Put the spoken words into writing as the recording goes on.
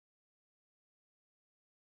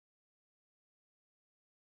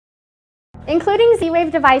Including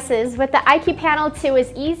Z-Wave devices with the IQ Panel 2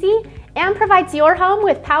 is easy and provides your home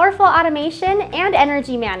with powerful automation and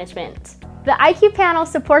energy management. The IQ Panel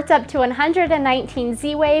supports up to 119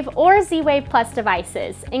 Z-Wave or Z-Wave Plus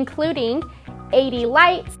devices, including 80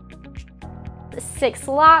 lights, 6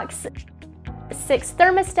 locks, 6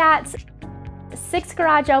 thermostats, 6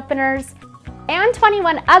 garage openers, and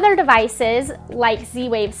 21 other devices like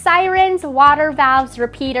Z-Wave sirens, water valves,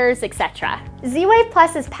 repeaters, etc. Z-Wave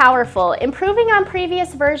Plus is powerful, improving on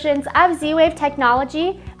previous versions of Z-Wave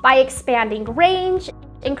technology by expanding range,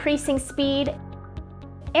 increasing speed,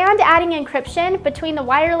 and adding encryption between the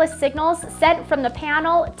wireless signals sent from the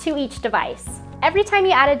panel to each device. Every time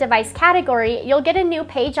you add a device category, you'll get a new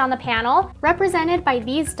page on the panel represented by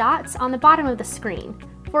these dots on the bottom of the screen.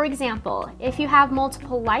 For example, if you have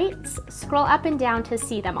multiple lights, scroll up and down to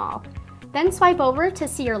see them all. Then swipe over to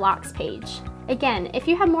see your locks page. Again, if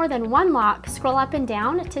you have more than one lock, scroll up and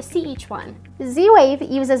down to see each one. Z-Wave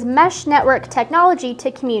uses mesh network technology to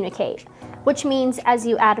communicate, which means as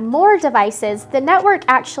you add more devices, the network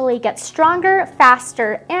actually gets stronger,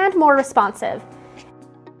 faster, and more responsive.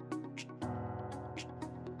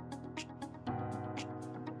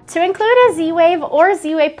 To include a Z-Wave or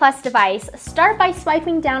Z-Wave Plus device, start by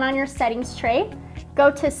swiping down on your settings tray,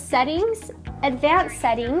 go to Settings, Advanced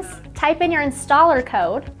Settings, type in your installer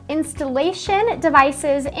code, Installation,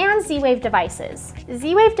 Devices, and Z-Wave devices.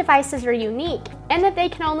 Z-Wave devices are unique in that they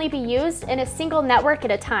can only be used in a single network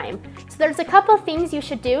at a time, so there's a couple things you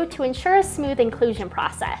should do to ensure a smooth inclusion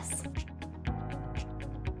process.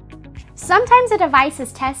 Sometimes a device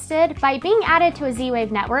is tested by being added to a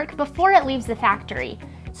Z-Wave network before it leaves the factory.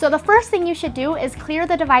 So the first thing you should do is clear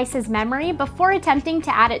the device's memory before attempting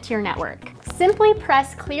to add it to your network. Simply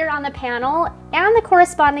press clear on the panel and the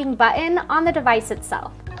corresponding button on the device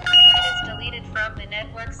itself. It is deleted from the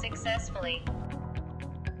network successfully.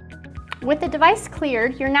 With the device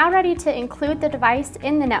cleared, you're now ready to include the device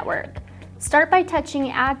in the network. Start by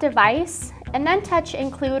touching Add Device, and then touch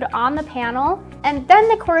Include on the panel, and then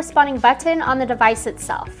the corresponding button on the device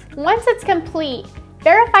itself. Once it's complete,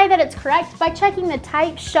 verify that it's correct by checking the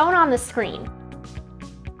type shown on the screen.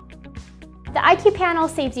 The IQ Panel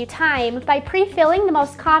saves you time by pre-filling the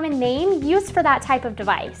most common name used for that type of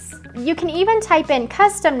device. You can even type in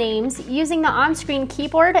custom names using the on-screen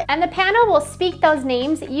keyboard, and the panel will speak those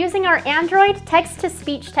names using our Android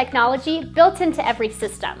text-to-speech technology built into every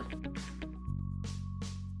system.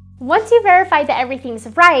 Once you verify that everything's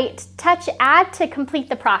right, touch Add to complete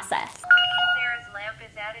the process.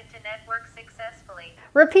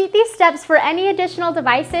 Repeat these steps for any additional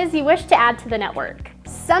devices you wish to add to the network.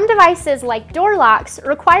 Some devices, like door locks,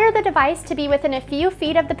 require the device to be within a few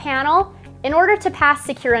feet of the panel in order to pass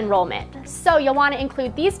secure enrollment, so you'll want to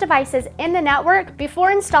include these devices in the network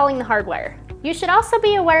before installing the hardware. You should also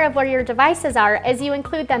be aware of where your devices are as you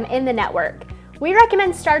include them in the network. We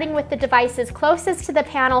recommend starting with the devices closest to the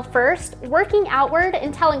panel first, working outward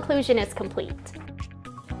until inclusion is complete.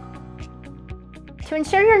 To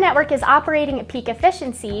ensure your network is operating at peak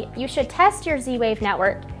efficiency, you should test your Z-Wave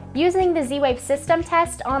network using the Z-Wave system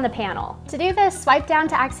test on the panel. To do this, swipe down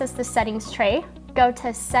to access the settings tray, go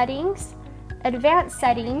to Settings, Advanced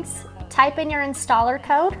Settings, type in your installer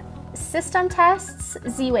code, System Tests,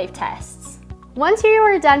 Z-Wave Tests. Once you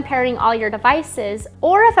are done pairing all your devices,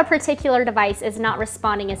 or if a particular device is not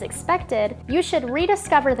responding as expected, you should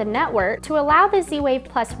rediscover the network to allow the Z-Wave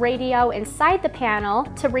Plus radio inside the panel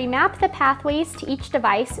to remap the pathways to each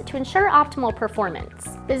device to ensure optimal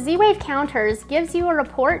performance. The Z-Wave counters gives you a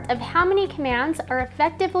report of how many commands are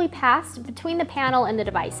effectively passed between the panel and the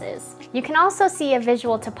devices. You can also see a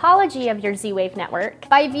visual topology of your Z-Wave network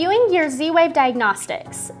by viewing your Z-Wave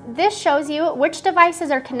diagnostics. This shows you which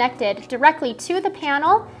devices are connected directly to the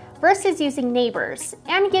panel versus using neighbors,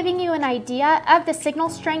 and giving you an idea of the signal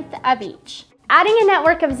strength of each. Adding a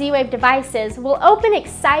network of Z-Wave devices will open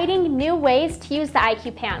exciting new ways to use the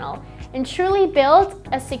IQ Panel and truly build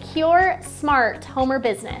a secure, smart home or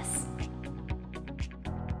business.